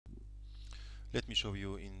Let me show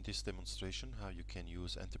you in this demonstration how you can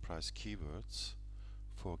use enterprise keywords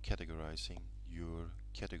for categorizing your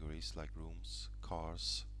categories like rooms,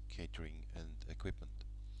 cars, catering and equipment.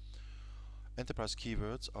 Enterprise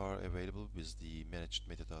keywords are available with the Managed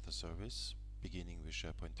Metadata Service beginning with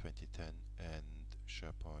SharePoint 2010 and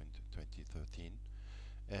SharePoint 2013,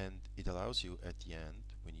 and it allows you at the end,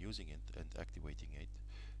 when using it and activating it,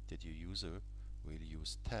 that your user will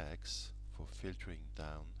use tags for filtering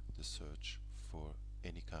down the search for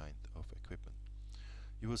any kind of equipment.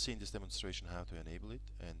 You will see in this demonstration how to enable it,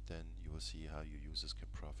 and then you will see how your users can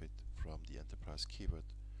profit from the enterprise keyword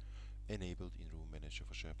enabled in Room Manager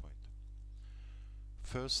for SharePoint.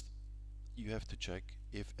 First, you have to check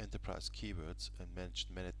if enterprise keywords and managed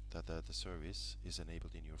metadata service is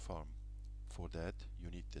enabled in your farm. For that, you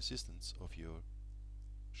need the assistance of your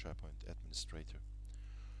SharePoint administrator.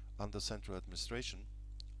 Under Central Administration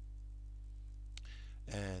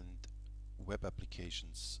and Web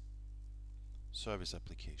Applications, Service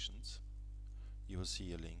Applications, you will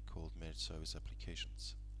see a link called Managed Service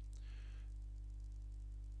Applications.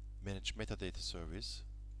 Managed Metadata Service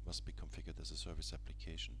must be configured as a service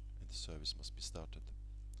application, and the service must be started.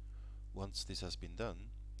 Once this has been done,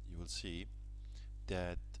 you will see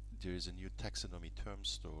that there is a new taxonomy term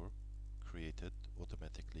store created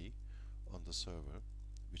automatically on the server,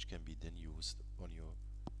 which can be then used on your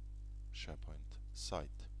SharePoint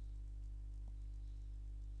site.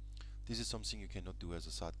 This is something you cannot do as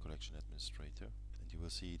a site collection administrator, and you will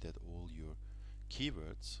see that all your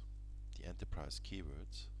keywords, the enterprise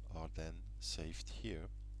keywords, are then saved here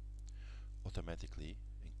automatically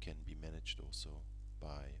and can be managed also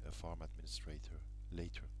by a farm administrator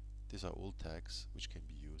later. These are all tags which can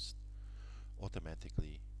be used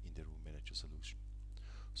automatically in the Room Manager solution.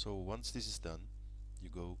 So once this is done, you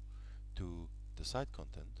go to the site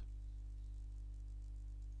content.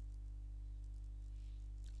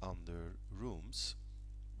 Under Rooms,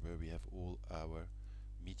 where we have all our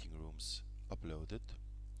meeting rooms uploaded,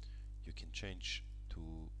 you can change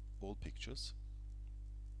to all pictures,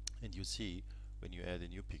 and you see when you add a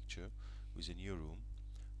new picture with a new room,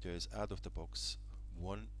 there is out of the box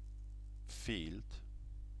one field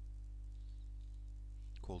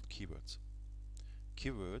called keywords.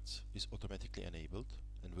 Keywords is automatically enabled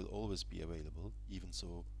and will always be available, even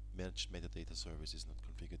so Managed Metadata Service is not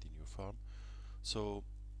configured in your farm. So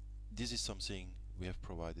this is something we have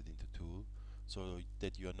provided in the tool so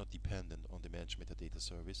that you are not dependent on the Managed Metadata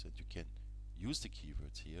Service, and you can use the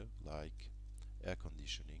keywords here like air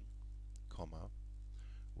conditioning, comma,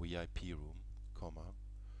 VIP room, comma,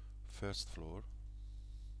 first floor,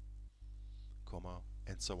 comma,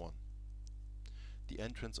 and so on. The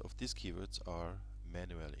entrance of these keywords are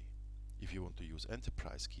manually. If you want to use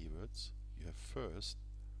enterprise keywords, you have first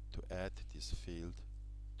to add this field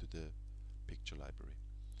to the picture library.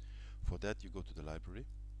 For that, you go to the library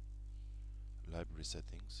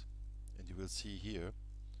settings, and you will see here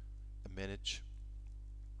a manage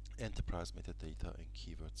enterprise metadata and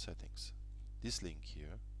keyword settings. This link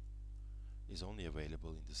here is only available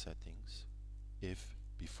in the settings if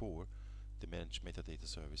before the Managed Metadata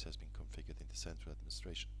Service has been configured in the central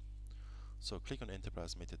administration. So click on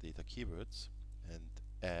Enterprise Metadata Keywords and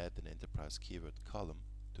add an enterprise keyword column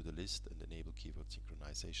to the list and enable keyword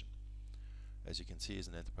synchronization. As you can see, as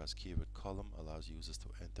an enterprise keyword column allows users to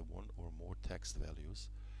enter one or more text values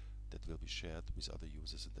that will be shared with other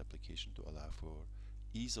users in the application to allow for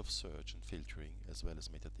ease of search and filtering, as well as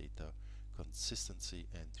metadata consistency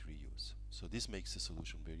and reuse. So this makes the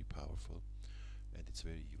solution very powerful and it's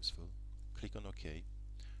very useful. Click on OK,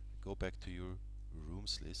 go back to your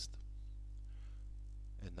rooms list,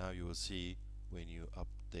 and now you will see when you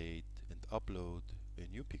update and upload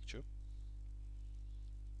a new picture,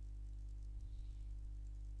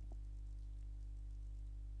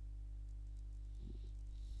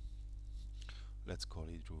 let's call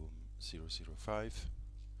it room 005,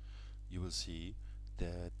 you will see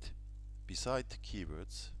that beside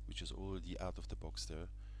keywords, which is already out of the box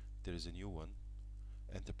there is a new one,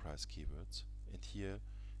 enterprise keywords, and here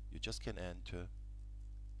you just can enter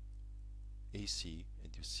AC,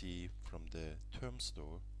 and you see from the term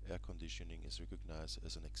store air conditioning is recognized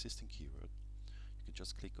as an existing keyword. You can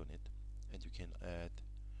just click on it and you can add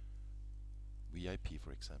VIP,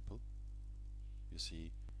 for example. You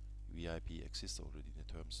see VIP exists already in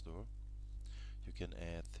the term store. You can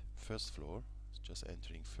add first floor, just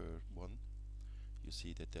entering one. You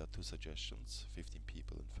see that there are two suggestions, 15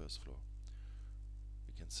 people in first floor.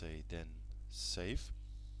 You can say then save.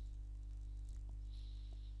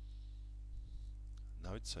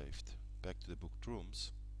 Now it's saved. Back to the booked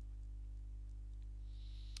rooms.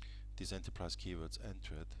 these enterprise keywords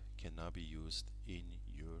entered can now be used in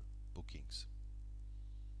your bookings.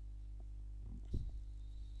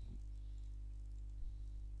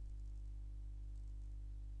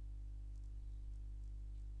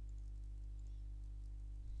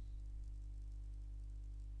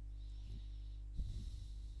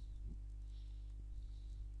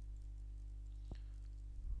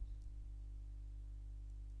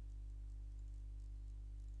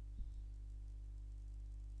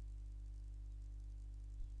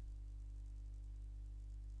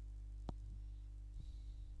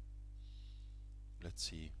 Let's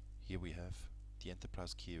see, here we have the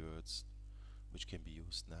enterprise keywords which can be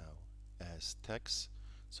used now as tags.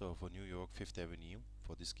 So for New York 5th Avenue,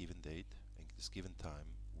 for this given date and this given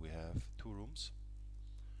time, we have 2 rooms,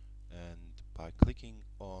 and by clicking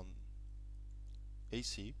on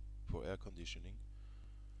AC for air conditioning,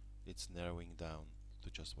 it's narrowing down to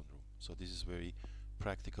just 1 room. So this is very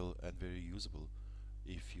practical and very usable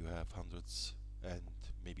if you have hundreds and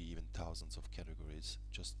maybe even thousands of categories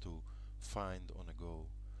just to find on a go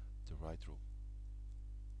the right room.